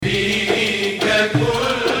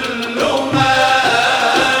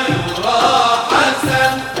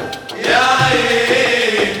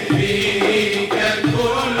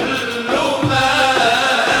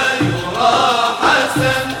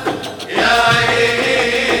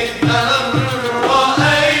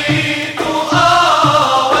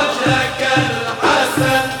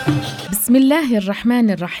الله الرحمن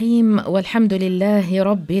الرحيم، والحمد لله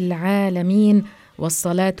رب العالمين،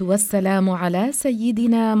 والصلاة والسلام على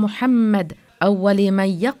سيدنا محمد أول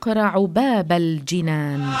من يقرع باب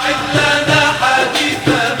الجنان.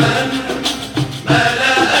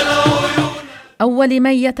 أول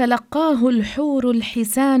من يتلقاه الحور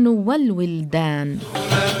الحسان والولدان.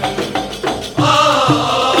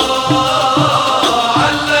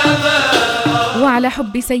 وعلى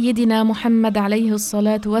حب سيدنا محمد عليه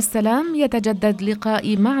الصلاة والسلام يتجدد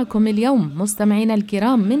لقائي معكم اليوم مستمعين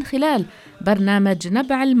الكرام من خلال برنامج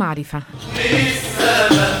نبع المعرفة.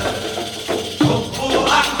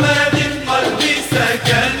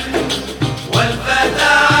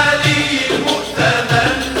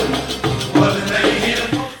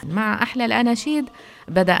 مع أحلى الأناشيد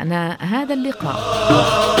بدأنا هذا اللقاء.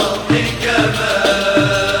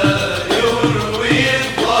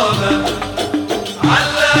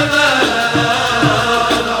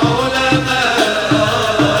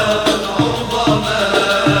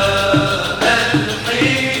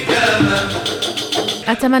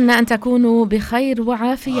 أتمنى أن تكونوا بخير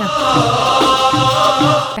وعافية.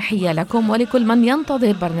 تحية لكم ولكل من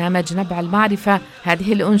ينتظر برنامج نبع المعرفة.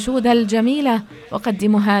 هذه الأنشودة الجميلة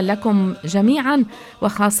أقدمها لكم جميعا،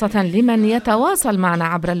 وخاصة لمن يتواصل معنا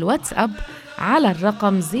عبر الواتساب على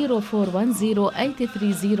الرقم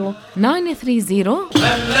 0410830930.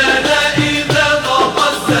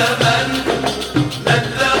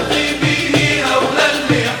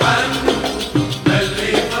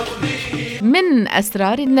 من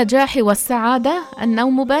أسرار النجاح والسعادة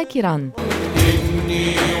النوم باكرا.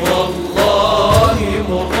 إني والله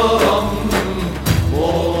مغرم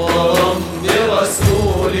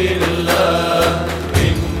برسول الله،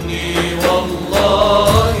 إني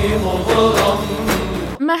والله مغرم.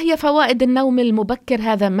 ما هي فوائد النوم المبكر؟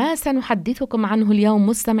 هذا ما سنحدثكم عنه اليوم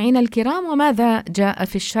مستمعين الكرام، وماذا جاء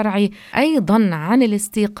في الشرع أيضا عن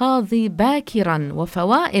الاستيقاظ باكرا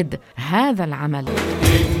وفوائد هذا العمل.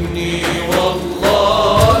 إني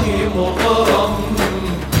والله مغرم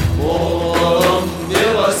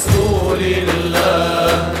برسول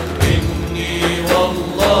الله، إني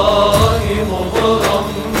والله مغرم.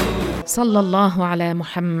 صلى الله على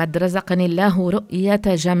محمد. رزقني الله رؤية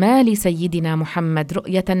جمال سيدنا محمد،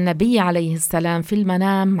 رؤية النبي عليه السلام في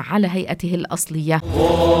المنام على هيئته الأصلية.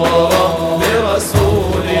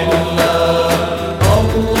 برسول الله،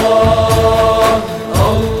 الله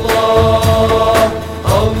الله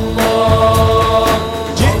الله.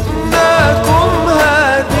 جئناكم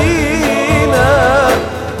هادينا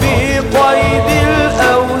بقيد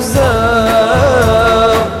الأوزار،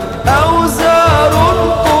 أوزار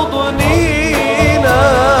تضنينا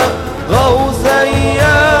غوزا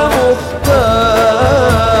يا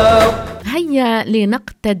مختار. هيا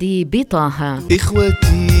لنقتدي بطه.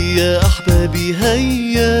 إخوتي يا أحبابي،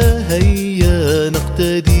 هيا هيا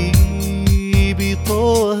نقتدي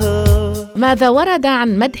بطه. ماذا ورد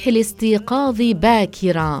عن مدح الاستيقاظ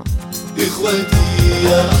باكرا؟ إخوتي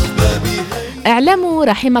يا أحبابي، اعلموا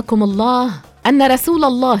رحمكم الله أن رسول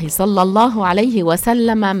الله صلى الله عليه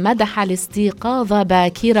وسلم مدح الاستيقاظ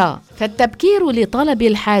باكرا، فالتبكير لطلب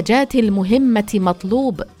الحاجات المهمة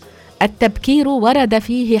مطلوب. التبكير ورد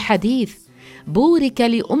فيه حديث: بورك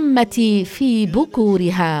لأمتي في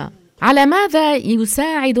بكورها. على ماذا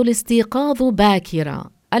يساعد الاستيقاظ باكرا؟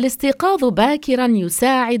 الاستيقاظ باكرا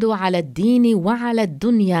يساعد على الدين وعلى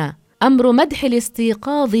الدنيا. أمر مدح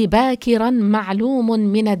الاستيقاظ باكرا معلوم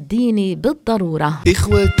من الدين بالضرورة.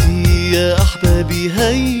 إخوتي يا أحبابي،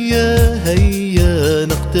 هيا هيا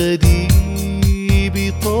نقتدي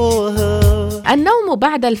بطه. النوم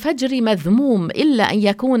بعد الفجر مذموم إلا أن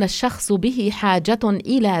يكون الشخص به حاجة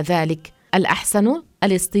إلى ذلك. الأحسن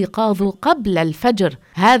الاستيقاظ قبل الفجر،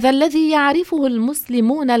 هذا الذي يعرفه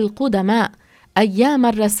المسلمون القدماء أيام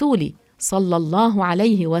الرسول صلى الله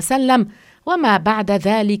عليه وسلم وما بعد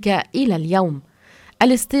ذلك إلى اليوم.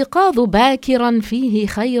 الاستيقاظ باكرا فيه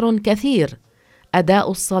خير كثير: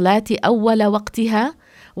 أداء الصلاة أول وقتها،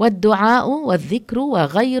 والدعاء والذكر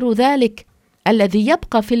وغير ذلك، الذي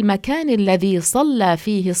يبقى في المكان الذي صلى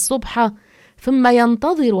فيه الصبح ثم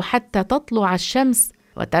ينتظر حتى تطلع الشمس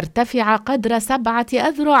وترتفع قدر 7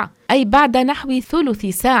 أذرع، أي بعد نحو ثلث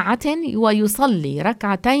ساعة، ويصلي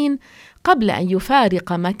ركعتين قبل أن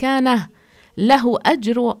يفارق مكانه، له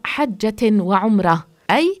أجر حجة وعمرة،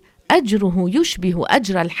 أي أجره يشبه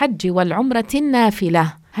أجر الحج والعمرة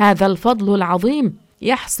النافلة. هذا الفضل العظيم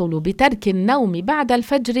يحصل بترك النوم بعد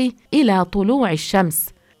الفجر إلى طلوع الشمس.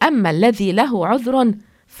 أما الذي له عذر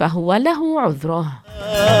فهو له عذره.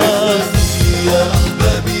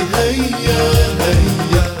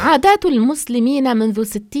 عادات المسلمين منذ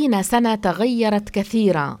 60 سنة تغيرت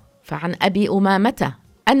كثيرا. فعن أبي أمامة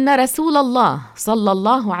أن رسول الله صلى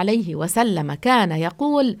الله عليه وسلم كان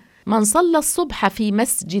يقول: من صلى الصبح في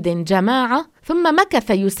مسجد جماعة ثم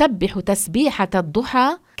مكث يسبح تسبيحة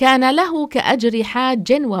الضحى كان له كأجر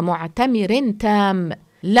حاج ومعتمر تام،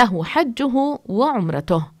 له حجه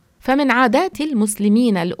وعمرته. فمن عادات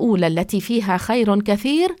المسلمين الأولى التي فيها خير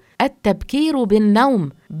كثير التبكير بالنوم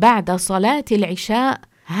بعد صلاة العشاء.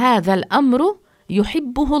 هذا الأمر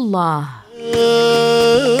يحبه الله.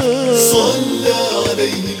 صلى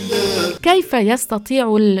عليه الله. كيف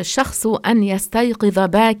يستطيع الشخص أن يستيقظ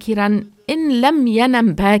باكراً إن لم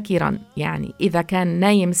ينم باكراً؟ يعني إذا كان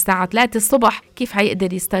نايم الساعة 3 الصبح كيف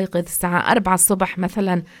هيقدر يستيقظ الساعة 4 الصبح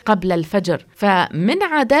مثلاً قبل الفجر؟ فمن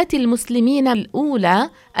عادات المسلمين الأولى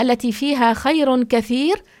التي فيها خير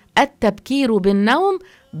كثير التبكير بالنوم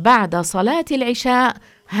بعد صلاة العشاء.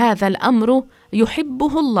 هذا الأمر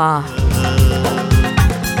يحبه الله.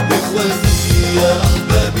 إخوتي يا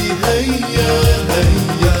أحبابي هيا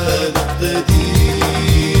هيا نقتدي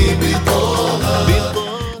بطه.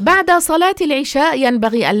 بعد صلاة العشاء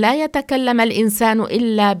ينبغي أن لا يتكلم الإنسان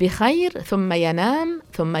إلا بخير، ثم ينام،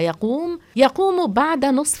 ثم يقوم بعد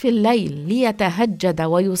نصف الليل ليتهجد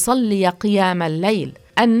ويصلي قيام الليل.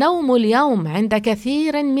 النوم اليوم عند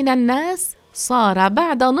كثير من الناس صار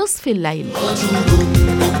بعد نصف الليل.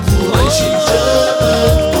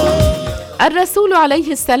 الرسول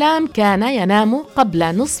عليه السلام كان ينام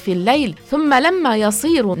قبل نصف الليل، ثم لما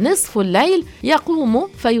يصير نصف الليل يقوم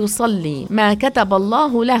فيصلي ما كتب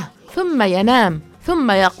الله له، ثم ينام،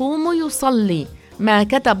 ثم يقوم يصلي ما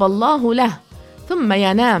كتب الله له، ثم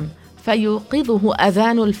ينام فيوقظه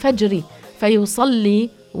أذان الفجر فيصلي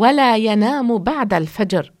ولا ينام بعد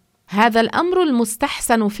الفجر. هذا الأمر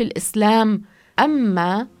المستحسن في الإسلام.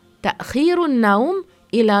 أما تأخير النوم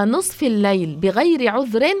إلى نصف الليل بغير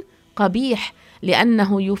عذر قبيح،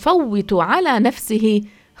 لأنه يفوت على نفسه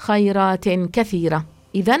خيرات كثيرة.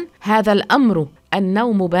 إذن هذا الأمر،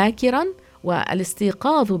 النوم باكرا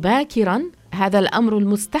والاستيقاظ باكرا، هذا الأمر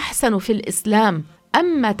المستحسن في الإسلام.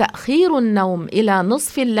 أما تأخير النوم إلى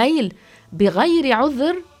نصف الليل بغير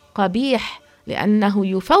عذر قبيح، لأنه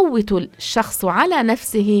يفوت الشخص على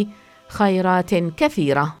نفسه خيرات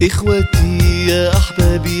كثيرة. إخوتي يا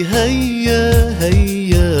أحبابي هيا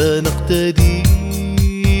هيا نقتدي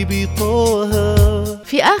بطه.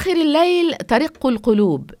 في آخر الليل ترق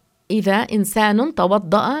القلوب. إذا إنسان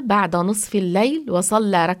توضأ بعد نصف الليل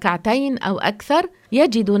وصلى ركعتين أو أكثر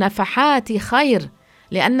يجد نفحات خير،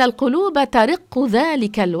 لأن القلوب ترق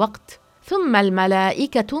ذلك الوقت. ثم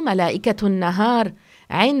الملائكة، ملائكة النهار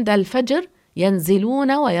عند الفجر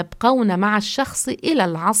ينزلون ويبقون مع الشخص إلى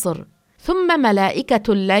العصر، ثم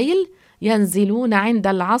ملائكة الليل ينزلون عند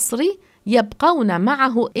العصر يبقون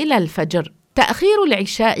معه إلى الفجر. تأخير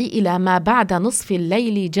العشاء إلى ما بعد نصف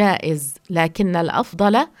الليل جائز، لكن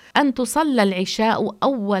الأفضل أن تصلى العشاء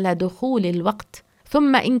أول دخول الوقت،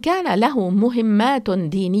 ثم إن كان له مهمات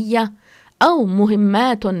دينية أو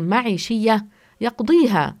مهمات معيشية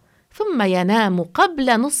يقضيها، ثم ينام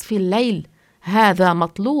قبل نصف الليل. هذا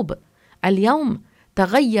مطلوب. اليوم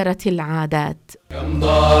تغيرت العادات. كم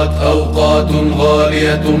ضاعت أوقات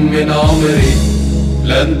غالية من عمري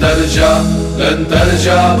لن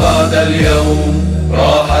ترجع بعد اليوم،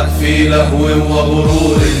 راحت في لهو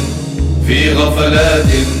وغرور، في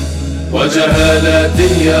غفلات وجهالات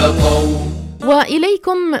يا قوم.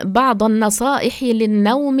 وإليكم بعض النصائح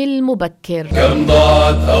للنوم المبكر. كم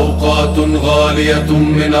ضاعت أوقات غالية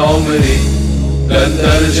من عمري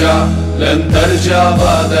لن ترجع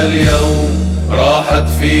بعد اليوم، راحت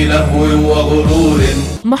في لهو وغرور.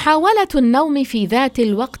 محاولة النوم في ذات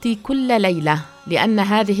الوقت كل ليلة، لأن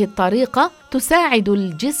هذه الطريقة تساعد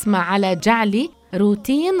الجسم على جعل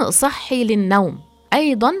روتين صحي للنوم.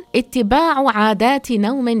 أيضاً اتباع عادات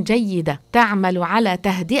نوم جيدة تعمل على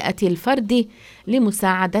تهدئة الفرد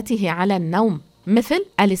لمساعدته على النوم، مثل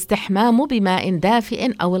الاستحمام بماء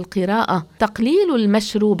دافئ أو القراءة، تقليل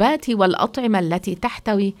المشروبات والأطعمة التي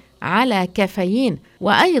تحتوي على كافيين،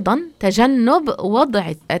 وأيضاً تجنب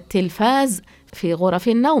وضع التلفاز في غرف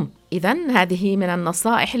النوم. إذن هذه من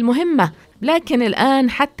النصائح المهمة. لكن الآن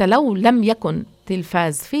حتى لو لم يكن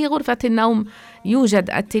تلفاز في غرفة النوم يوجد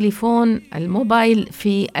التليفون الموبايل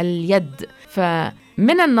في اليد،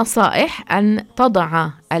 فمن النصائح أن تضع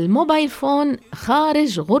الموبايل فون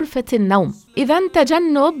خارج غرفة النوم. إذن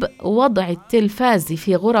تجنب وضع التلفاز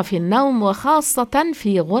في غرف النوم وخاصة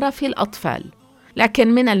في غرف الأطفال.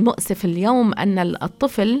 لكن من المؤسف اليوم أن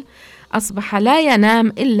الطفل أصبح لا ينام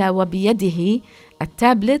إلا وبيده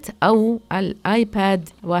التابلت أو الآيباد،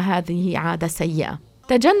 وهذه عادة سيئة.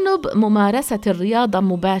 تجنب ممارسة الرياضة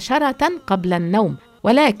مباشرة قبل النوم،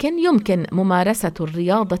 ولكن يمكن ممارسة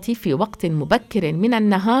الرياضة في وقت مبكر من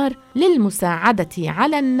النهار للمساعدة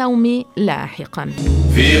على النوم لاحقاً.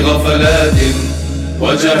 في غفلات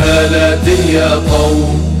وجهالات يا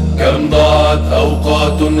قوم، كم ضاعت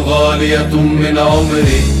أوقات غالية من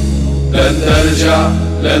عمري،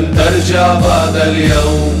 لن ترجع بعد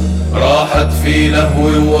اليوم، راحت في لهو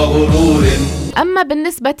وغرور. أما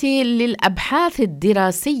بالنسبة للأبحاث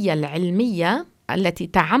الدراسية العلمية التي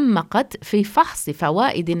تعمقت في فحص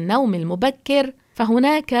فوائد النوم المبكر،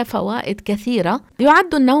 فهناك فوائد كثيرة.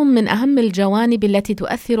 يعد النوم من أهم الجوانب التي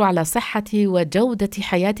تؤثر على صحة وجودة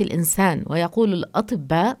حياة الإنسان، ويقول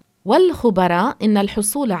الأطباء والخبراء إن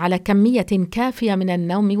الحصول على كمية كافية من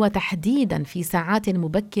النوم وتحديداً في ساعات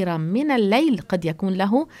مبكرة من الليل قد يكون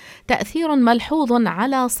له تأثير ملحوظ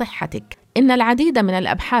على صحتك. إن العديد من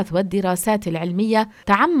الأبحاث والدراسات العلمية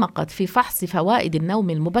تعمقت في فحص فوائد النوم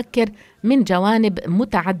المبكر من جوانب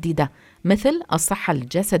متعددة، مثل الصحة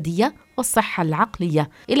الجسدية والصحة العقلية،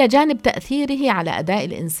 إلى جانب تأثيره على أداء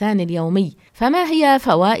الإنسان اليومي. فما هي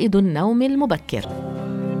فوائد النوم المبكر؟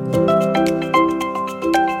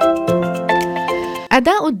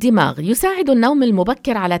 أداء الدماغ. يساعد النوم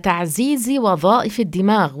المبكر على تعزيز وظائف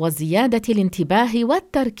الدماغ وزيادة الانتباه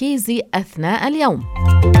والتركيز أثناء اليوم.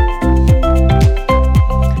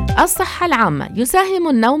 الصحة العامة. يساهم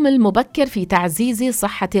النوم المبكر في تعزيز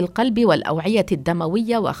صحة القلب والأوعية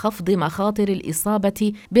الدموية وخفض مخاطر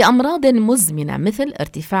الإصابة بأمراض مزمنة مثل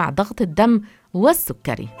ارتفاع ضغط الدم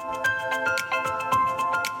والسكري.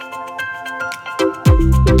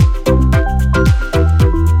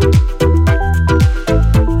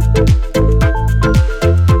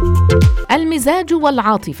 المزاج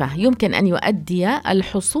والعاطفة. يمكن أن يؤدي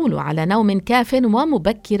الحصول على نوم كاف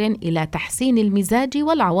ومبكر إلى تحسين المزاج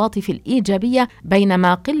والعواطف الإيجابية،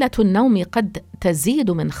 بينما قلة النوم قد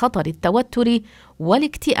تزيد من خطر التوتر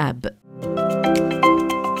والاكتئاب.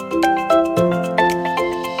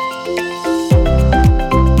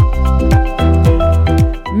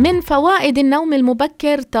 من فوائد النوم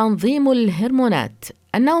المبكر تنظيم الهرمونات.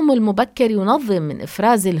 النوم المبكر ينظم من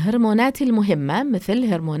إفراز الهرمونات المهمة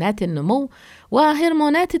مثل هرمونات النمو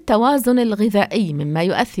وهرمونات التوازن الغذائي، مما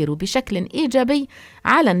يؤثر بشكل إيجابي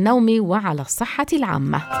على النوم وعلى الصحة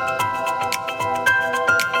العامة.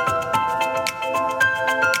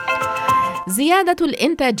 زيادة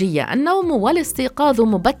الإنتاجية. النوم والاستيقاظ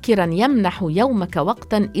مبكراً يمنح يومك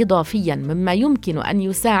وقتاً إضافياً، مما يمكن أن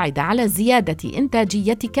يساعد على زيادة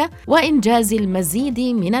إنتاجيتك وإنجاز المزيد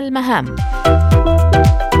من المهام.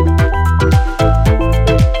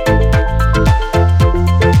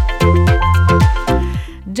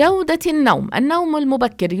 جودة النوم. النوم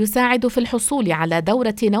المبكر يساعد في الحصول على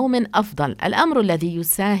دورة نوم أفضل، الأمر الذي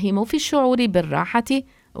يساهم في الشعور بالراحة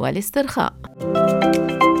والاسترخاء.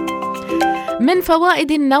 من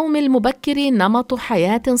فوائد النوم المبكر نمط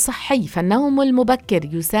حياة صحي. فالنوم المبكر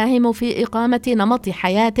يساهم في إقامة نمط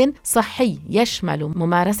حياة صحي يشمل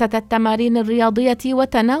ممارسة التمارين الرياضية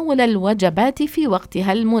وتناول الوجبات في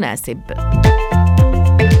وقتها المناسب.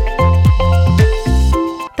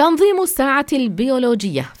 تنظيم الساعة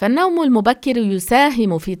البيولوجية. فالنوم المبكر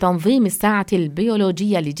يساهم في تنظيم الساعة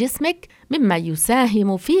البيولوجية لجسمك، مما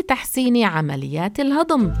يساهم في تحسين عمليات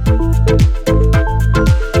الهضم.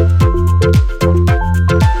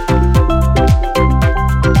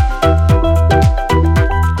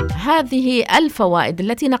 هذه الفوائد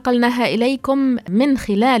التي نقلناها إليكم من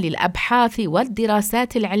خلال الأبحاث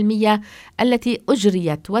والدراسات العلمية التي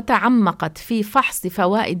أجريت وتعمقت في فحص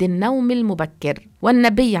فوائد النوم المبكر،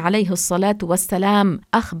 والنبي عليه الصلاة والسلام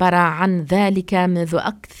أخبر عن ذلك منذ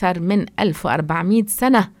أكثر من 1400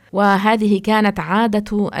 سنة، وهذه كانت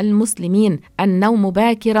عادة المسلمين: النوم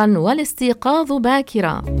باكرا والاستيقاظ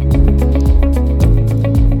باكرا.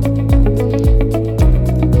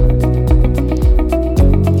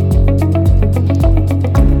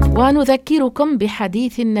 ونذكركم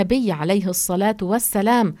بحديث النبي عليه الصلاة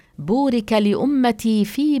والسلام: بورك لأمتي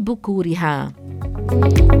في بكورها.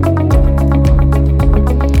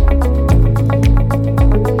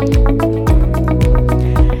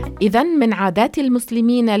 إذن من عادات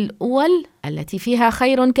المسلمين الأول التي فيها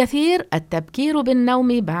خير كثير التبكير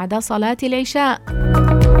بالنوم بعد صلاة العشاء.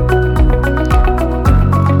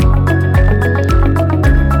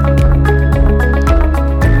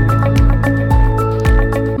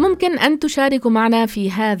 ممكن أن تشاركوا معنا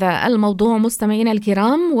في هذا الموضوع مستمعينا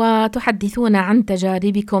الكرام وتحدثونا عن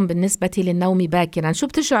تجاربكم بالنسبة للنوم باكرا. شو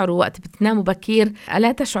بتشعروا وقت بتناموا بكير؟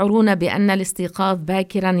 ألا تشعرون بأن الاستيقاظ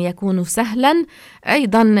باكرا يكون سهلا؟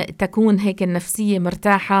 أيضا تكون هيك النفسية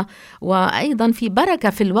مرتاحة، وأيضا في بركة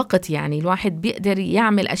في الوقت، يعني الواحد بيقدر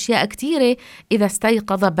يعمل أشياء كتيرة إذا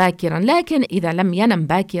استيقظ باكرا. لكن إذا لم ينم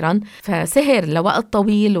باكرا فسهر لوقت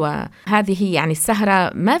طويل، وهذه يعني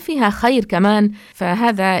السهرة ما فيها خير كمان.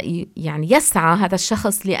 فهذا يعني يسعى هذا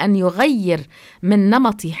الشخص لأن يغير من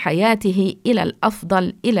نمط حياته إلى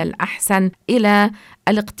الأفضل، إلى الأحسن، إلى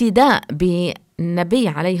الاقتداء بالنبي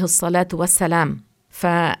عليه الصلاة والسلام.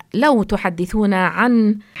 فلو تحدثونا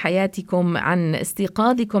عن حياتكم، عن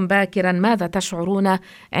استيقاظكم باكرا، ماذا تشعرون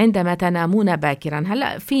عندما تنامون باكرا؟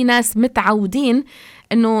 هلأ في ناس متعودين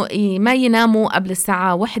أنه ما يناموا قبل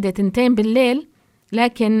الساعة 1-2 بالليل،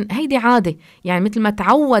 لكن هيدي عادة، يعني مثل ما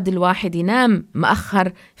تعود الواحد ينام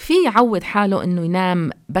مأخر، في يعود حاله أنه ينام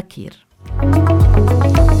بكير.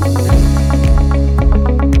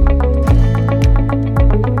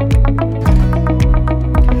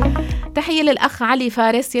 تحية للأخ علي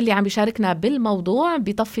فارس يلي عم بيشاركنا بالموضوع،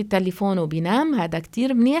 بيطفي التليفون وبينام، هذا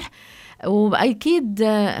كتير منيح. وأكيد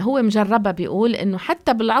هو مجربة، بيقول إنه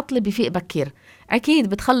حتى بالعطلة بيفيق بكير، أكيد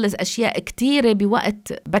بتخلص أشياء كتيرة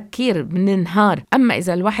بوقت بكير من النهار. أما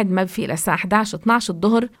إذا الواحد ما بيفيق للساعة 11-12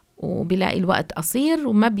 الظهر وبيلاقي الوقت قصير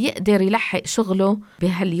وما بيقدر يلحق شغله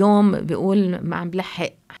بهاليوم، بيقول ما عم بلحق.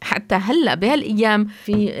 حتى هلأ بهالأيام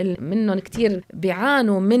في منهم كتير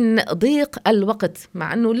بيعانوا من ضيق الوقت،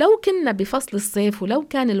 مع أنه لو كنا بفصل الصيف ولو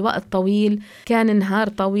كان الوقت طويل، كان النهار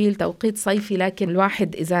طويل، توقيت صيفي، لكن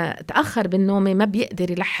الواحد إذا تأخر بالنوم ما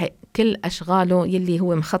بيقدر يلحق كل أشغاله يلي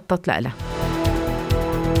هو مخطط لها.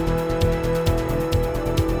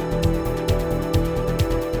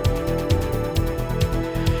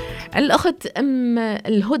 الأخت أم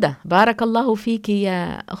الهدى، بارك الله فيك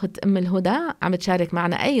يا أخت أم الهدى، عم تشارك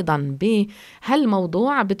معنا أيضا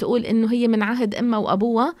بهالموضوع. بتقول إنه هي من عهد أمها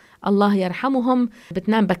وأبوها الله يرحمهم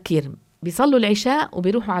بتنام بكير، بيصلوا العشاء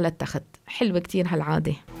وبيروحوا على التخت. حلوة كتير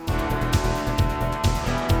هالعادة.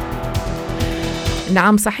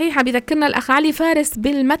 نعم صحيحة، بذكرنا الأخ علي فارس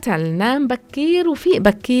بالمثل نام بكير وفيق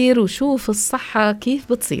بكير وشوف الصحة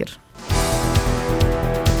كيف بتصير.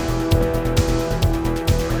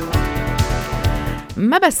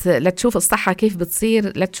 ما بس لتشوف الصحة كيف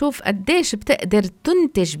بتصير، لتشوف قديش بتقدر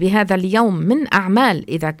تنتج بهذا اليوم من أعمال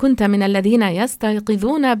إذا كنت من الذين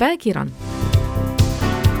يستيقظون باكرا.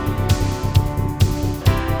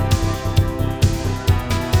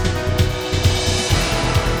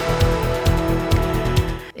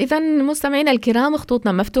 إذن مستمعينا الكرام،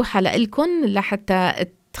 خطوطنا مفتوحة لكم لحتى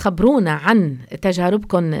تخبرونا عن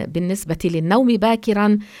تجاربكم بالنسبة للنوم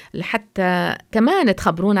باكرا، لحتى كمان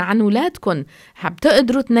تخبرونا عن أولادكم،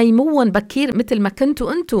 بتقدروا تنيموهم بكير مثل ما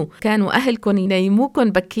كنتوا أنتوا كانوا أهلكم ينيموكم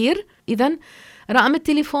بكير. إذن رقم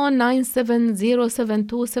التليفون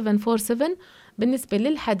 97072747. بالنسبة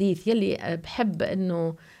للحديث يلي بحب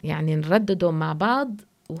أنه يعني نردده مع بعض،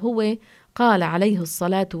 وهو قال عليه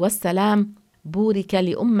الصلاة والسلام: بورك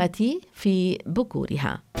لأمتي في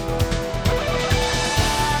بكورها.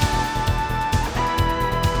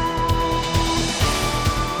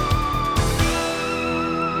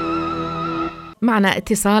 معنا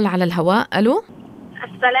اتصال على الهواء. ألو،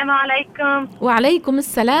 السلام عليكم. وعليكم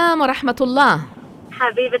السلام ورحمة الله.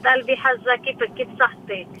 حبيبة قلبي، حزة كيفك؟ كيف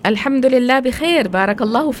صحتك؟ الحمد لله بخير، بارك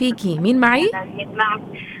الله فيكي. مين معي؟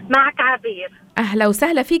 معك عبير. أهلا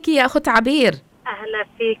وسهلا فيكي يا أخت عبير. أهلا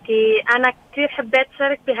فيكي. أنا كتير حبيت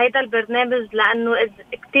شارك بهيدا البرنامج لأنه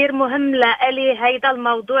كتير مهم لإلي هيدا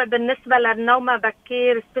الموضوع بالنسبة للنوم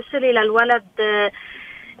بكير، سبيشلي للولد.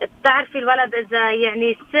 بتعرفي الولد إذا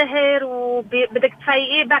يعني سهر وبدك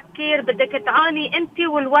تفيقيه بكير بدك تعاني أنت،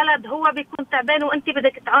 والولد هو بيكون تعبان وأنت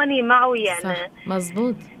بدك تعاني معه. يعني صح،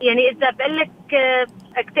 مزبوط. يعني إذا بقلك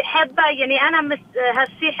حابة، يعني أنا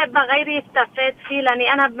هالشي حابة غيري يستفاد فيه،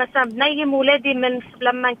 لأني أنا مثلا بنيم ولادي من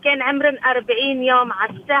لما كان عمرن 40 يوم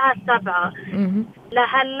على الساعة 7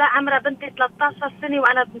 لهلا عمرها بنتي 13 سنة،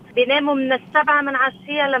 وأنا بيناموا من 7 من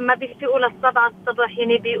عشية لما بيفيقوا ل7 الصبح.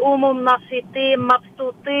 يعني بيقوموا مناشطين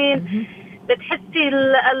مبسوطين، بتحسي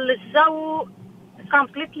الجو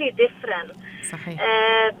completely different. صحيح.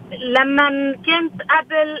 لما كنت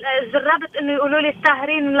قبل جربت انه يقولوا لي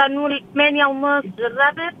سهرين لنقول 8:30،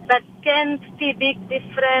 جربت بس كان في بيك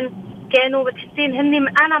ديفرنت. كانوا بتحسين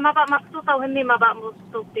انا ما بقى مبسوطه وهني ما بقى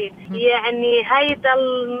مبسوطين. يعني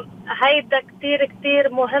هيدا كتير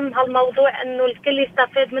كتير مهم هالموضوع، انه الكل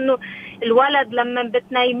يستفاد منه. الولد لما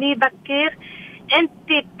بتنيميه بكير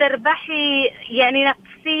انت بتربحي يعني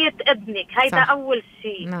نفسية ابنك، هيدا صح. اول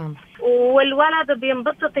شيء. نعم. والولد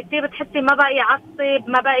بينبسط كتير، بتحسي ما بقى يعصب،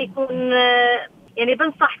 ما بقى يكون يعني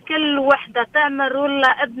بنصح كل وحدة تعمل رول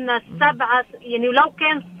لابنها 7، يعني ولو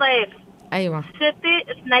كان صيف أيوة.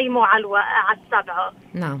 شتي تنيموا على 7.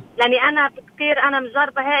 نعم. لاني انا كثير انا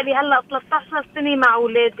مجربه هالي هلا 13 سنه مع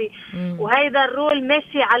اولادي، وهيدا الرول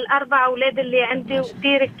ماشي على ال4 اولاد اللي عندي،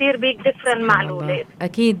 وكثير كثير بيج ديفرن مع الاولاد.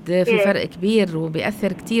 اكيد في فرق كبير،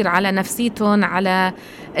 وبيأثر كتير على نفسيتهم، على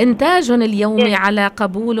انتاجهم اليومي، على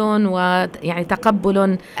قبولهم ويعني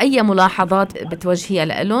تقبلهم اي ملاحظات بتوجهيها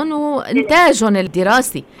لهم، وانتاجهم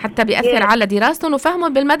الدراسي حتى بيأثر على دراستهم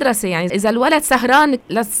وفهمهم بالمدرسه. يعني اذا الولد سهران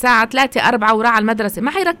للساعه 3-4 وراح على المدرسه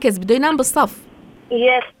ما حيركز، بده ينام بالصف.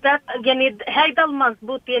 يعني هيدا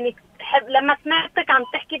المضبوط. يعني لما سمعتك عم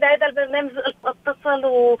تحكي بهذا البرنامج اتصل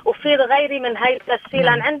وفي غيري من هيدا الشيء،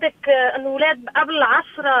 لان عندك الاولاد قبل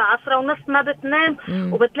 10 ونص ما بتنام،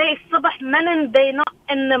 وبتلاقي الصبح منن بينق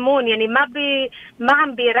النمون، يعني ما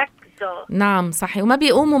عم بيركزوا. نعم صحيح، وما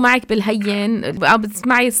بيقوموا معك بالهين،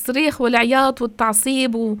 بتسمعي الصريخ والعياط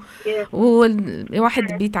والتعصيب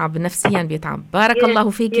والواحد بيتعب نفسيا، بيتعب. بارك الله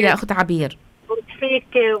فيك يا أخت عبير.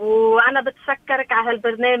 فيك، وانا بتشكرك على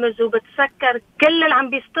هالبرنامج، وبتشكر كل اللي عم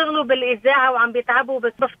بيشتغلوا بالاذاعه وعم بيتعبوا،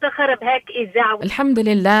 بفتخر بهيك اذاعه. الحمد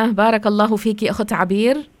لله. بارك الله فيك يا اخت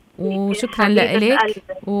عبير، وشكرا لك.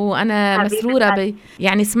 وانا مسروره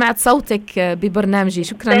يعني سمعت صوتك ببرنامجي.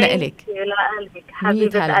 شكرا لك. لقلبك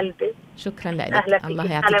حبيبه قلبي. شكرا لك.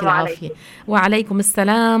 الله يعطيك العافيه. وعليكم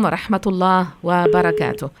السلام ورحمه الله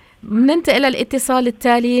وبركاته. بننتقل للاتصال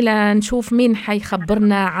التالي لنشوف مين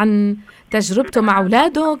حيخبرنا عن تجربته مع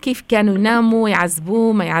أولاده، كيف كانوا يناموا،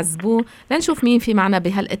 يعذبوه ما يعذبوه. لنشوف مين في معنا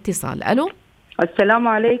بهالاتصال. ألو. السلام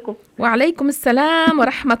عليكم. وعليكم السلام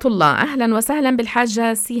ورحمة الله. أهلا وسهلا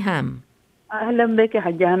بالحاجة سهام. أهلا بك يا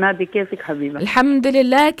حاجة هنادي، كيفك حبيبة؟ الحمد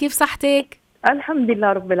لله. كيف صحتك؟ الحمد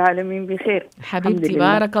لله رب العالمين بخير حبيبتي.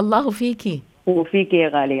 بارك الله فيكي. وفيك يا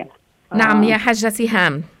غالية. نعم يا حاجة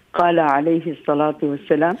سهام. قال عليه الصلاة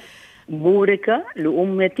والسلام: بورك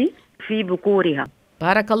لأمتي في بكورها.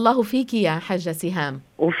 بارك الله فيكي يا حاجة سهام.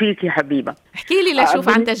 وفيك يا حبيبة. احكي لي لشوف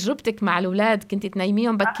عن تجربتك مع الأولاد. كنت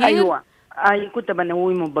تنيميهم بكير؟ أيوة كنت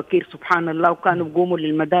بنويهم بكير سبحان الله، وكانوا بيقوموا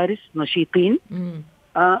للمدارس نشيطين.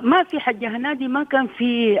 ما في حاجة هنادي، ما كان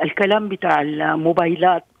في الكلام بتاع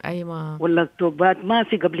الموبايلات أيوة واللابتوبات، ما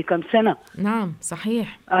في قبل كم سنة. نعم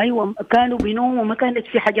صحيح. أيوة كانوا بينوموا، ما كانت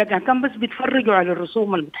في حاجات، يعني كان بس بيتفرجوا على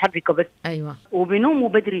الرسوم المتحركة بس. أيوة. وبينوموا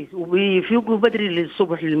بدري وبيفيقوا بدري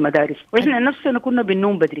للصبح للمدارس، وإحنا نفسنا كنا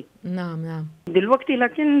بننوم بدري. نعم. دلوقتي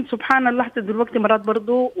لكن سبحان الله حتى دلوقتي مرات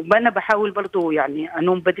برضو، وأنا بحاول برضو يعني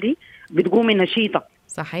أنوم بدري، بتقومي نشيطة.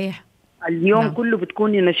 صحيح. اليوم كله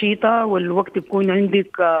بتكوني نشيطة، والوقت بيكون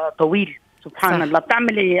عندك طويل سبحان صح. الله،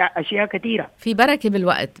 بتعملي أشياء كثيرة، في بركة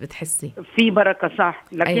بالوقت، بتحسي في بركة صح.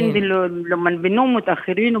 لكن لما بننوم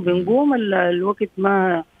متأخرين وبنقوم الوقت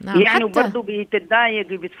ما نعم. يعني وبرضه بتتضايق،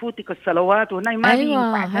 بتفوتك الصلوات وهنا ما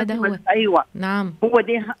أيوة هذا هو. أيوة نعم، هو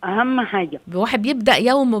دي أهم حاجة. الواحد بيبدأ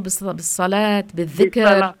يومه بالصلاة،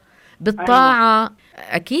 بالذكر، بالطاعة. أيوة.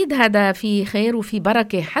 أكيد هذا في خير وفي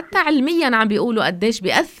بركة. حتى علميا عم بيقولوا قديش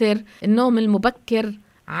بيأثر النوم المبكر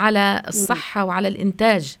على الصحة وعلى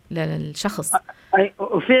الإنتاج للشخص.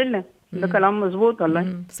 فعلا ده كلام مزبوط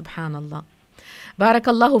والله. سبحان الله. بارك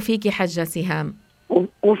الله فيكي حجة سهام.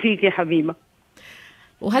 وفيكي حبيبة.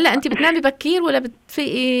 وهلأ أنت بتنامي بكير ولا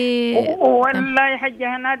بتفيقي؟ والله يا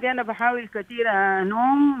حجة هنادي أنا بحاول كثير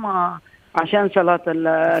أنوم عشان صلاة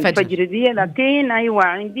الفجر دي، لكن أيوة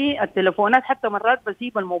عندي التلفونات حتى مرات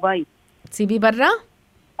بسيب الموبايل. تسيبيه برا؟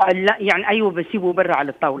 لا يعني أيوة بسيبه برا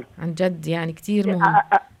على الطاولة. عن جد يعني كتير مهم.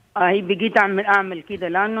 هي بقيت أعمل كده،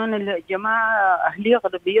 لأنه الجماعة أهلية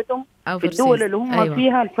غضبيتهم في الدول اللي هم أيوة.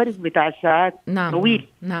 فيها الفرق بتاع الساعات نعم. طويل.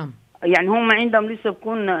 نعم. يعني هم عندهم لسه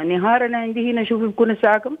بكون نهار، أنا عندي هنا شوفي بكون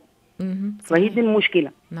الساعة كم. فهي دي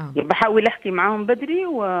المشكلة. نعم. بحاول أحكي معهم بدري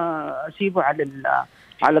وأسيبه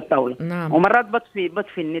على الطاولة. نعم. ومرات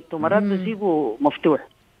بطفي النت، ومرات بسيبه مفتوح.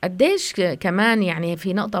 قديش كمان يعني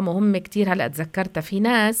في نقطة مهمة كتير هلأ تذكرتها، في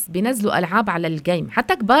ناس بينزلوا ألعاب على الجيم،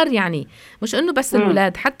 حتى كبار، يعني مش إنه بس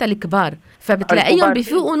الولاد، حتى الكبار. فبتلاقيهم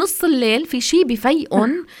بيفيقوا نص الليل، في شي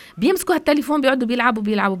بيفيقون بيمسكوا هالتليفون بيقعدوا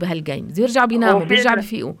بيلعبوا بهالجيم، بيرجعوا بيناموا بيرجعوا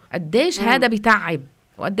بيفيقوا. قديش هذا بيتعب،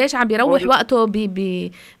 وقديش عم بيروح وقته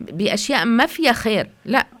بأشياء ما فيها خير.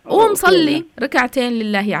 لا، قوم صلي ركعتين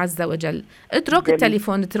لله عز وجل، اترك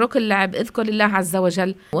التليفون، اترك اللعب، اذكر الله عز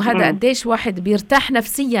وجل. وهذا قديش واحد بيرتاح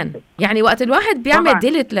نفسيا. يعني وقت الواحد بيعمل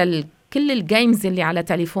ديلت كل الجيمز اللي على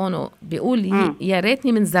تليفونه، بيقول يا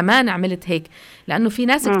ريتني من زمان عملت هيك. لأنه في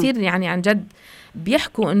ناس كتير يعني عن جد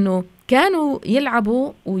بيحكوا إنه كانوا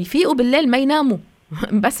يلعبوا ويفيقوا بالليل ما يناموا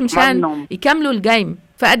بس مشان يكملوا الجيم.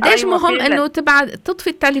 فقديش مهم إنه تطفي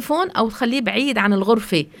التليفون أو تخليه بعيد عن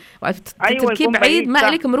الغرفة. تركيه بعيد ما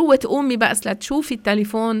إلك مروة تقومي بس لتشوفي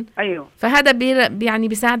التليفون. فهذا يعني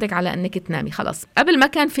بيساعدك على إنك تنامي خلاص. قبل ما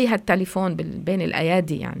كان فيها التليفون بين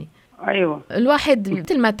الأيادي يعني. الواحد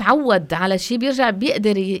مثل ما تعود على شيء بيرجع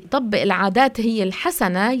بيقدر يطبق العادات هي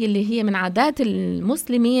الحسنة اللي هي من عادات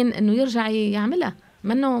المسلمين إنه يرجع يعملها.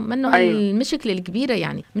 منه المشكلة الكبيرة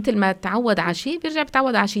يعني. مثل ما تعود على شيء بيرجع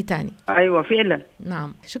بتعود على شيء تاني. فعلا.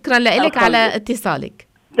 نعم، شكرا لك على اتصالك.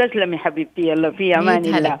 تسلمي حبيبتي. يلا في أمان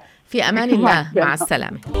الله. في أمان الله. مع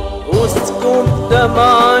السلامة. اسكب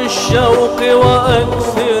دمع الشوق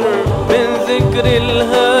وأكثر من ذكر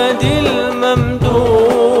الهادي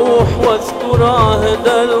الممدوح، واذكر عهد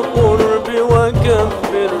القرب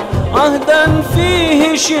وكبر عهدا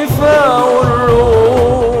فيه شفاء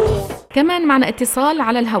الروح. كمان معنا اتصال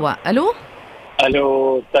على الهواء. ألو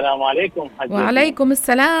السلام عليكم حجتنا. وعليكم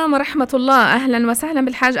السلام ورحمة الله. أهلا وسهلا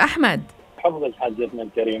بالحاج أحمد. حفظ حجتنا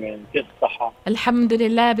الكريمة، كيف الصحة؟ الحمد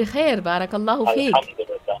لله بخير، بارك الله فيك. الحمد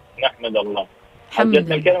لله، نحمد الله.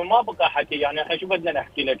 حجتنا الكريمة ما بقى حكي، يعني احنا شو بدنا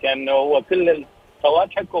نحكي لك، انه هو كل الخوات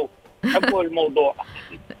حكوا الموضوع.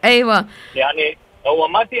 ايوه، يعني هو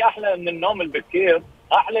ما في احلى من النوم البكير،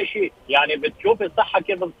 احلى شيء يعني بتشوفي الصحة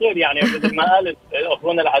كيف بتصير، يعني مثل ما قالت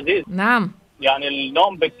اخونا العزيز. نعم، يعني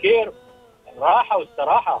النوم بكير راحة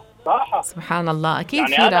واستراحة. راحة سبحان الله، أكيد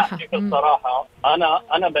يعني في راحة. الصراحة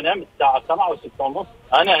أنا بنام الساعة 7 و6:30.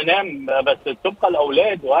 أنا أنام بس تبقى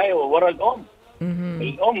الأولاد وهي ورا الأم.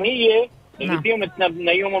 الأم هي اللي فيهم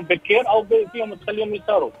تنيمهم بكير أو فيهم تخليهم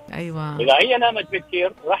يسهروا. أيوة، إذا هي نامت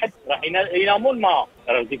بكير راح ينامون معه.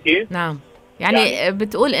 عرفتي كيف؟ نعم، يعني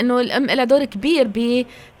بتقول إنه الأم لها دور كبير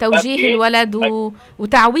بتوجيه الولد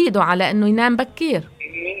وتعويده على إنه ينام بكير.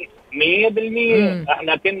 100%.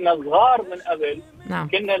 احنا كنا صغار من قبل. نعم.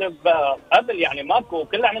 كنا قبل يعني ماكو،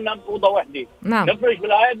 كلنا عندنا اوضه وحده. نعم. نفرش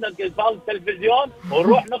بالعيادنا التلفزيون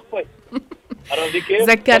ونروح نخفي. عرفتي كيف؟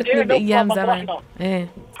 ذكرتني بايام زمان. ايه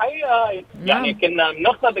حقيقه يعني كنا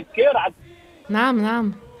بنخفى بكير.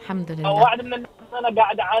 نعم الحمد لله. واحد من انا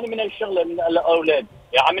قاعد اعاني من الشغله من الاولاد،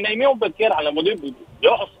 يعني نايمين بكير على مدير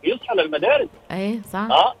يصحوا للمدارس. ايه صح.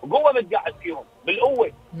 قوه بتقعد فيهم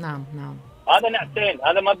بالقوه. نعم. هذا نعسان،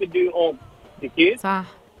 هذا ما بده يقوم. كيف؟ صح.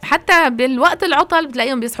 حتى بالوقت العطل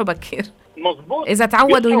بتلاقيهم بيصحوا بكير. مظبوط. إذا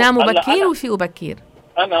تعودوا يناموا بكير ويفيقوا بكير.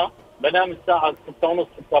 أنا بنام الساعة 6:30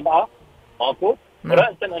 7 ماكو.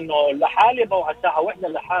 رأسا إنه لحالي بوعى الساعة 1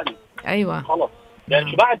 لحالي. أيوة. خلص.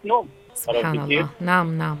 يعني شبعت نوم. سبحان الله.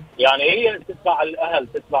 نعم. يعني هي تتبع الأهل،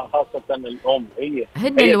 تتبع خاصة الأم. هي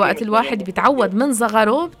الوقت الواحد بيتعود من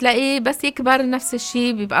صغره بتلاقيه بس يكبر نفس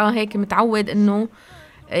الشيء بيبقى هيك متعود إنه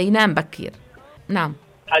ينام بكير. نعم.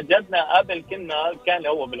 حجتنا قبل كان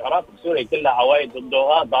هو بالعراق بسوريا كلها عوايد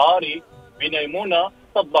ضهاري بينيمونا.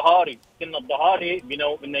 الظهاري كنا الظهاري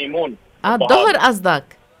بينيمون. الظهر قصدك؟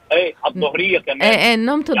 ايه الظهرية كمان. ايه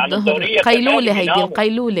نومة الظهر. قيلولة هيدي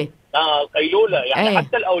القيلولة. قيلولة يعني.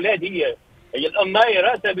 حتى الأولاد هي الأم هي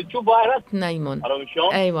رأسها بتشوفها رأس نايمون. عرفت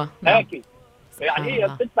شلون؟ ايوه هيك. يعني هي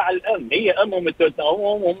بتتبع الأم، هي أمهم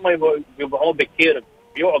هم بيوعوا بكير،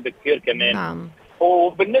 بيوعوا بكير كمان. نعم.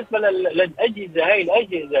 وبالنسبة للأجهزة، هاي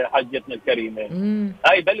الأجهزة حجتنا الكريمة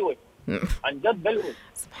هاي بلوة. عن جد بلوة.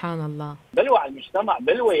 سبحان الله. بلوة على المجتمع،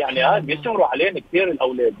 بلوة يعني. هاي بيسهروا علينا كثير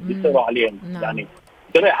الأولاد، بيسهروا علينا. نعم. يعني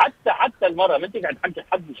حتى المرة ما تقعد تحكي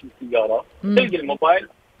حد بالسيارة تلقي الموبايل.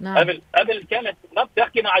 نعم. قبل كانت ما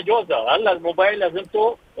بتحكي مع جوزها، هلا الموبايل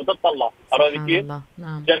لازمته وتطلع. عرفتي كيف؟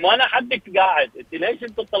 نعم. ما انا حدك قاعد، انت ليش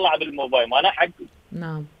انت تطلع بالموبايل؟ ما انا حكي.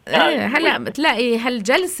 نعم. هلا بتلاقي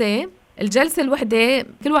الجلسة الوحدة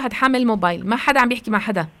كل واحد حامل موبايل، ما حدا عم بيحكي مع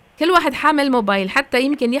حدا، كل واحد حامل موبايل، حتى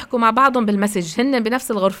يمكن يحكوا مع بعضهم بالمسج هن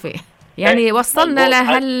بنفس الغرفة. يعني وصلنا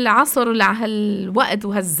لهالعصر ولهالوقت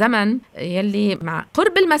وهالزمن يلي مع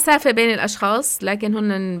قرب المسافة بين الأشخاص لكن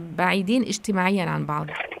هن بعيدين اجتماعيا عن بعض.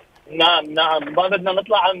 نعم ما بدنا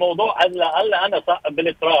نطلع على الموضوع. هلا انا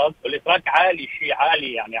بالاتراك عالي، شيء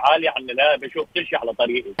عالي يعني عالي عن لا بشوف كل شيء على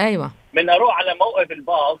طريقي. ايوه. من اروح على موقف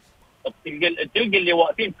الباص تلقي اللي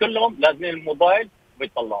واقفين كلهم لازمين الموبايل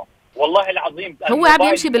ويطلعوا. والله العظيم هو عم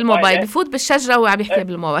يمشي بالموبايل، بفوت بالشجرة وهو عم يحكي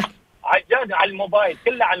بالموبايل. عجاد على الموبايل،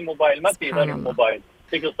 كلها على الموبايل، ما في غير الموبايل.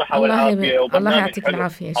 يعطيك الصحة والعافية. الله يعطيك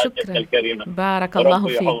العافية. شكرا. بارك الله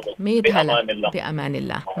فيك. ميت هلا. بأمان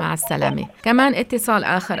الله. مع السلامة. كمان اتصال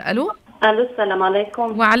آخر. ألو السلام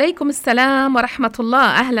عليكم. وعليكم السلام ورحمة الله.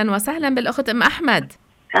 أهلا وسهلا بالأخت أم أحمد.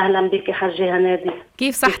 أهلا بك حجة هنادي.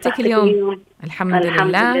 كيف صحتك اليوم؟ الحمد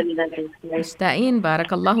لله. مشتاقين.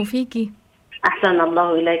 بارك الله فيكي. أحسن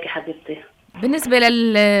الله إليك حبيبتي. بالنسبة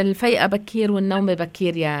للفيقة بكير والنوم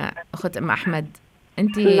بكير يا أخت أم أحمد،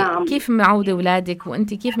 أنت نعم. كيف معودة أولادك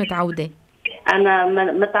وأنت كيف متعودة؟ أنا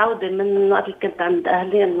متعودة من وقت اللي كنت عند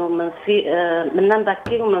أهلي إنه مننام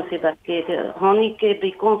بكير ومنفي بكير. هونيك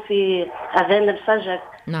بيكون في أذان الفجر،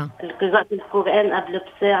 نعم، قراءة القرآن قبل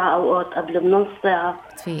بساعة أو قبل بنص ساعة،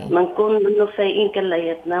 بنكون منه فايقين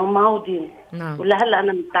كلياتنا ومعودين. نعم. ولهلا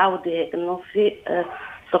أنا متعودة هيك إنه في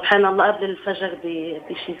سبحان الله قبل الفجر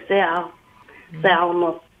بشي ساعة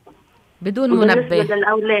ونص بدون منبه. بالنسبة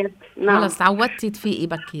للأولاد نعم خلص تعودتي تفيقي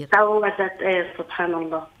بكير. تعودت سبحان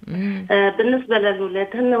الله. بالنسبة للأولاد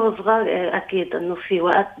هن وصغار أكيد إنه في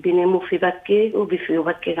وقت بيناموا في بكير وبيفيقوا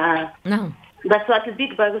بكير. نعم. بس وقت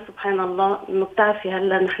بيكبروا سبحان الله إنه بتعرفي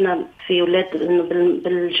هلا نحن في أولاد إنه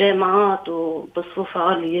بالجامعات وبالصفة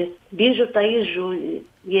عالية بيجوا تيجوا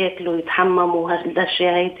ياكلوا يتحمموا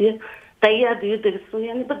هالأشياء هيدي تيقعدوا يدرسوا،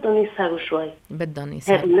 يعني بدهم يسهروا شوي. بدهم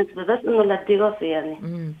يسهروا. هذا بالنسبة بس إنه للدراسة يعني.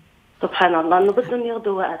 سبحان الله إنه بدهم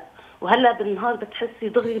ياخدوا وقت. وهلا بالنهار بتحسي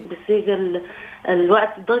دغري بصير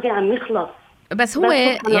الوقت دغري عم يخلص. بس هو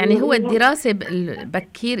يعني هو الدراسة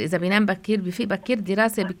بكير، إذا بينام بكير بيفيق بكير،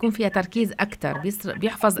 دراسة بيكون فيها تركيز أكتر،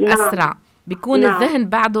 بيحفظ نعم. أسرع، بيكون نعم. الذهن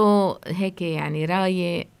بعده هيك يعني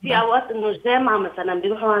رايق. في أوقات إنه الجامعة مثلا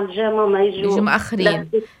بيروحوا على الجامعة ما يجوا مأخرين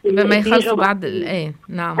ما يخلصوا بعد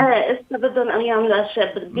نعم. إسا بدهم أن يعملوا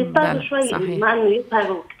أشياء بيضطروا شوي مع إنه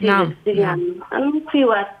يسهروا كتير. نعم. يعني إنه في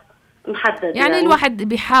وقت محدد. يعني الواحد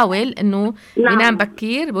بيحاول إنه ينام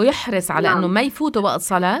بكير ويحرص على إنه ما يفوتوا وقت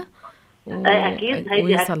صلاة. أكيد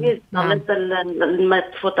هيدي أكيد صلاة ما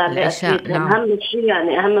تفوت عليه أكيد. نعم. أهم شيء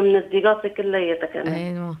يعني أهم من الدراسة كلياتها كمان.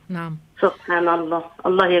 أيوة نعم. سبحان الله.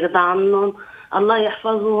 الله يرضى عنهم، الله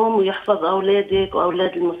يحفظهم ويحفظ أولادك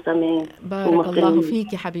وأولاد المستمعين. بارك الله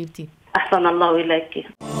فيك حبيبتي. أحسن الله إليك.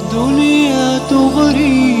 دنيا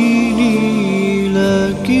تغريني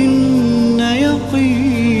لكن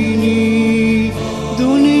يقيني،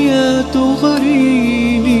 دنيا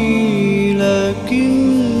تغريني لكن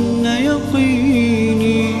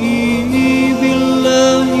يقيني،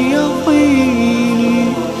 بالله يقيني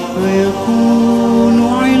ويكون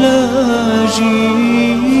علاجي،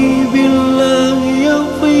 بالله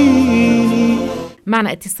يقيني.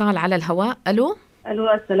 معنا اتصال على الهواء. ألو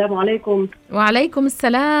السلام عليكم. وعليكم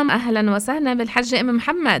السلام، أهلا وسهلا بالحجة أم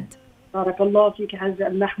محمد. بارك الله فيك حجة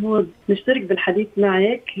أم محمود. نشترك بالحديث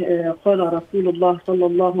معك. قال رسول الله صلى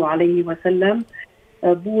الله عليه وسلم: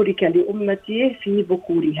 بورك لأمتي في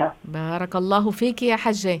بكورها. بارك الله فيك يا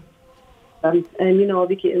حجة. آمين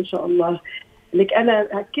وبك إن شاء الله. لك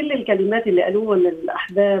أنا كل الكلمات اللي قالوها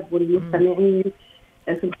الأحباب والمستمعين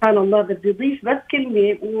سبحان الله بدي أضيف بس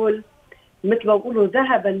كلمة، بقول مثل ما بقولوا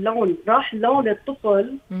ذهب اللون، راح لون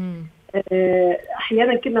الطفل.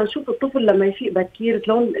 احيانا كنا نشوف الطفل لما يفيق بكير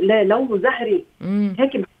لونه زهري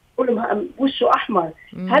هيك بقولوا وشه احمر.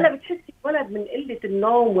 هلا بتحسي ولد من قله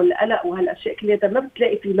النوم والقلق وهالاشياء كلها ما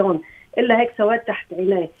بتلاقي في لون الا هيك سواد تحت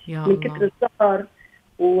عينيه من كثر السهر،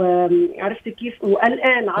 وعرفت كيف،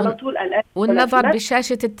 وقلقان على طول قلقان، والنظر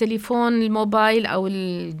بشاشه التليفون الموبايل او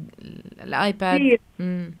الايباد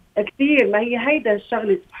كثير. ما هي هيدا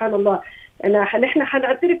الشغله سبحان الله. نحن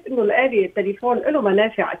حنعترف انه الآلي التليفون له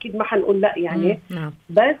منافع اكيد، ما حنقول لا يعني.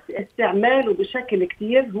 بس استعماله بشكل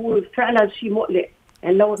كتير هو فعلا شيء مقلق.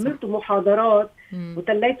 يعني لو عملتوا محاضرات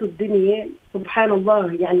وتليتوا الدنيا سبحان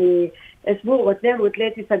الله يعني اسبوع واثنين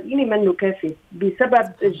وثلاثه صدقيني منه كافي،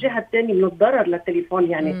 بسبب الجهه الثانيه من الضرر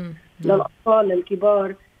للتليفون يعني للاطفال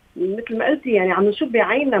للكبار. مثل ما قلتي يعني عم نشوف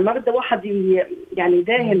بعيننا مرضى واحد يعني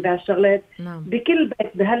داهن بهالشغلات بكل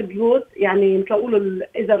بيت بهالبيوت. يعني مثل يقولوا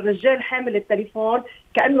اذا الرجال حامل التليفون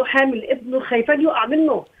كانه حامل ابنه خايفان يقع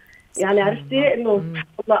منه. يعني عرفتي انه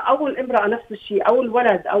او الامراه نفس الشيء او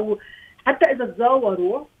الولد، او حتى اذا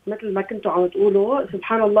تزاوروا مثل ما كنتوا عم تقولوا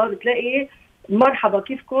سبحان الله بتلاقي مرحبا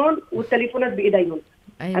كيفكم والتليفونات بايديهم.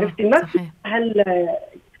 أيوة. عرفتي ما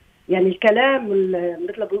يعني الكلام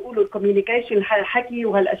مثل ما بيقولوا الكوميونيكيشن الحكي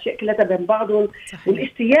وهالاشياء كلها بين بعضهم.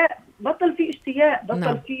 والاشتياق بطل في اشتياق،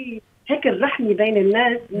 بطل في هيك الرحمه بين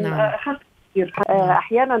الناس.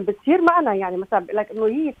 احيانا بتصير معنا يعني مثلا بقول لك انه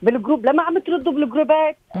هي بالجروب لما عم تردوا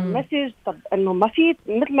بالجروبات مسج، طب انه ما في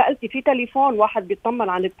مثل ما قلتي في تليفون واحد بيطمن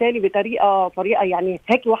عن الثاني بطريقه يعني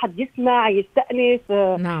هيك واحد يسمع يستأنس.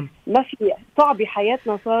 ما في صعب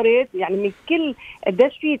حياتنا صارت يعني من كل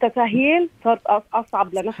قديش في تساهيل صارت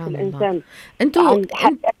اصعب لنفس الانسان. انتوا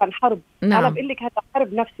عن حرب. انا بقول لك هذا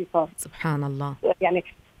حرب نفسي صار سبحان الله. يعني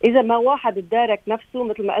اذا ما واحد ادارك نفسه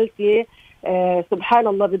مثل ما قلتي سبحان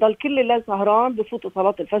الله بضل كل الليل سهران، بفوتوا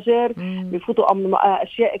صلاة الفجر، بفوتوا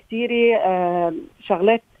أشياء كثيرة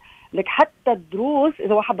شغلات لك حتى الدروس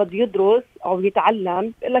إذا واحد بده يدرس أو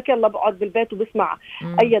يتعلم يقول لك يلا بقعد بالبيت وبسمع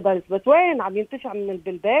أي درس، بس وين عم ينتفع من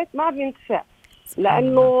بالبيت؟ ما عم ينتفع،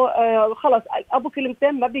 لأنه خلص أبو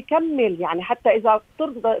كلمتين ما بيكمل. يعني حتى إذا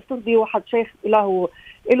ترضي واحد شيخ له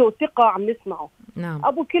ثقة عم نسمعه، نعم.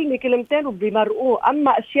 أبو كلمة كلمتين وبيمرقوه.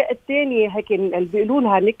 أما أشياء التانية هيك اللي بيقولوا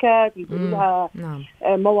لها نكت، اللي بيقولوا لها نعم.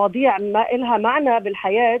 مواضيع ما إلها معنى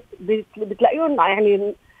بالحياة، بتلاقيهم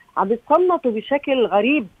يعني عم بيتصنطوا بشكل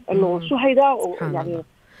غريب إنه شو هيدا يعني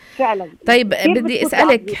فعلا. طيب بدي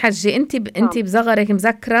أسألك حجي، أنت بصغرك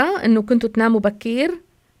مذكرة إنه كنتوا تناموا بكير؟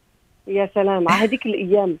 يا سلام على هذيك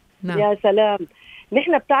الأيام. نعم. يا سلام.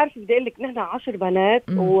 نحن بتعرف بدي أقول لك نحن 10 بنات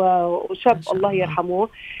وشاب الله يرحمه.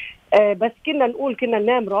 بس كنا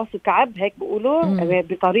ننام راس وكعب هيك بيقولوا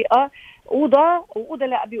بطريقة أوضة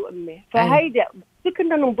لأبي وأمي. فهيدا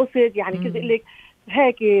كنا ننبسط يعني. كذا أقول لك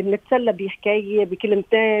هيك نتسلى بحكاية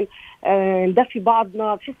بكلمتين، ندفي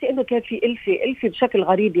بعضنا، بتحسي انه كان في ألفة بشكل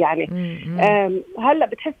غريب يعني. هلا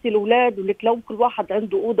بتحسي الاولاد ولك لو كل واحد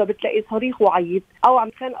عنده اوضه بتلاقي صريخ وعيط او عم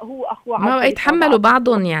يتخانق هو اخوه، ما يتحملوا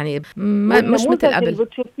بعضهم يعني. مش مثل قبل.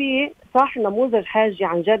 بتشوفيه صح نموذج حاجي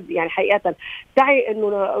عن جد يعني حقيقه. تعي انه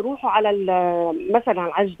روحوا على مثلا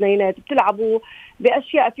على الجنينات بتلعبوا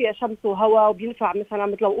باشياء فيها شمس وهواء، وبينفع مثلا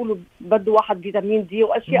مثل لو يقولوا بده واحد فيتامين دي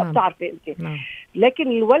واشياء بتعرفي انت. لكن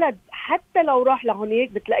الولد حتى لو راح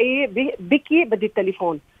لهونيك بتلاقيه بكي بدي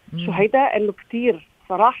التليفون. شو هيدا؟ انه كتير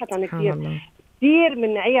صراحه كتير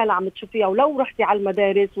من عيال عم تشوفيها. ولو رحتي على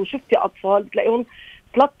المدارس وشفتي اطفال بتلاقيهم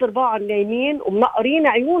 3/4 نايمين ومنقرين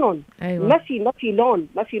عيونهم. أيوة. ما في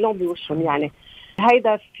لون بوشهم يعني.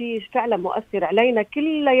 هيدا في فعلا مؤثر علينا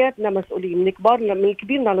كلياتنا، مسؤولين من كبارنا من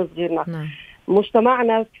كبيرنا لصغيرنا.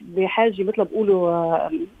 مجتمعنا بحاجة مثل بقولوا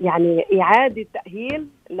يعني إعادة تأهيل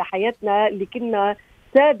لحياتنا اللي كنا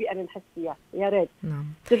سابقا نحس فيها. يا ريت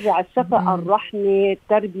ترجع الشفقة، الرحمة،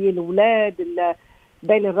 التربية، الأولاد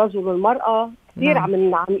بين الرجل والمرأة. كثير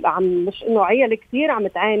عم مش إنه عيال كثير عم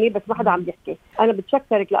تعاني بس ما حدا عم يحكي. أنا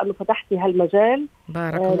بتشكرك لأنه فتحتي هالمجال.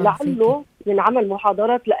 بارك الله لعله ينعمل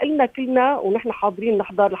محاضرات لنا كلنا ونحن حاضرين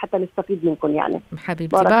نحضر لحتى نستفيد منكم يعني.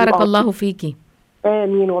 حبيبتي بارك الله فيكي.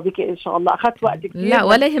 آمين وبك إن شاء الله. أخذت وقت كثير. لا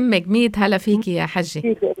ولا يهمك، 100 هلا فيكي يا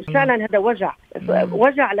حجي. فعلا هذا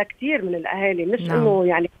وجع لكثير من الأهالي، مش إنه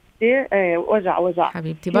يعني وجع.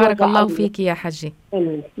 حبيبتي بارك الله فيكي يا حجي.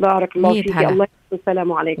 آمين. بارك الله فيكي. الله يسلمك.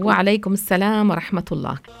 السلام عليكم. وعليكم السلام ورحمة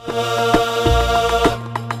الله.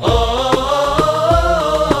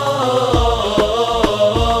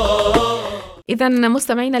 إذا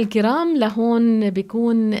مستمعينا الكرام، لهون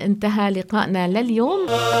بيكون انتهى لقائنا لليوم.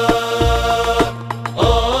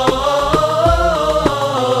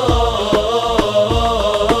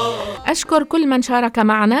 أشكر كل من شارك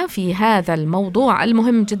معنا في هذا الموضوع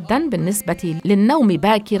المهم جدا بالنسبة للنوم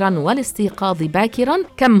باكرا والاستيقاظ باكرا.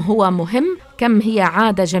 كم هو مهم، كم هي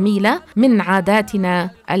عادة جميلة من عاداتنا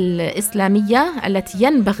الإسلامية التي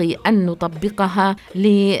ينبغي أن نطبقها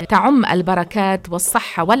لتعم البركات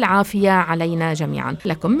والصحة والعافية علينا جميعا.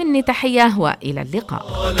 لكم مني تحية وإلى اللقاء.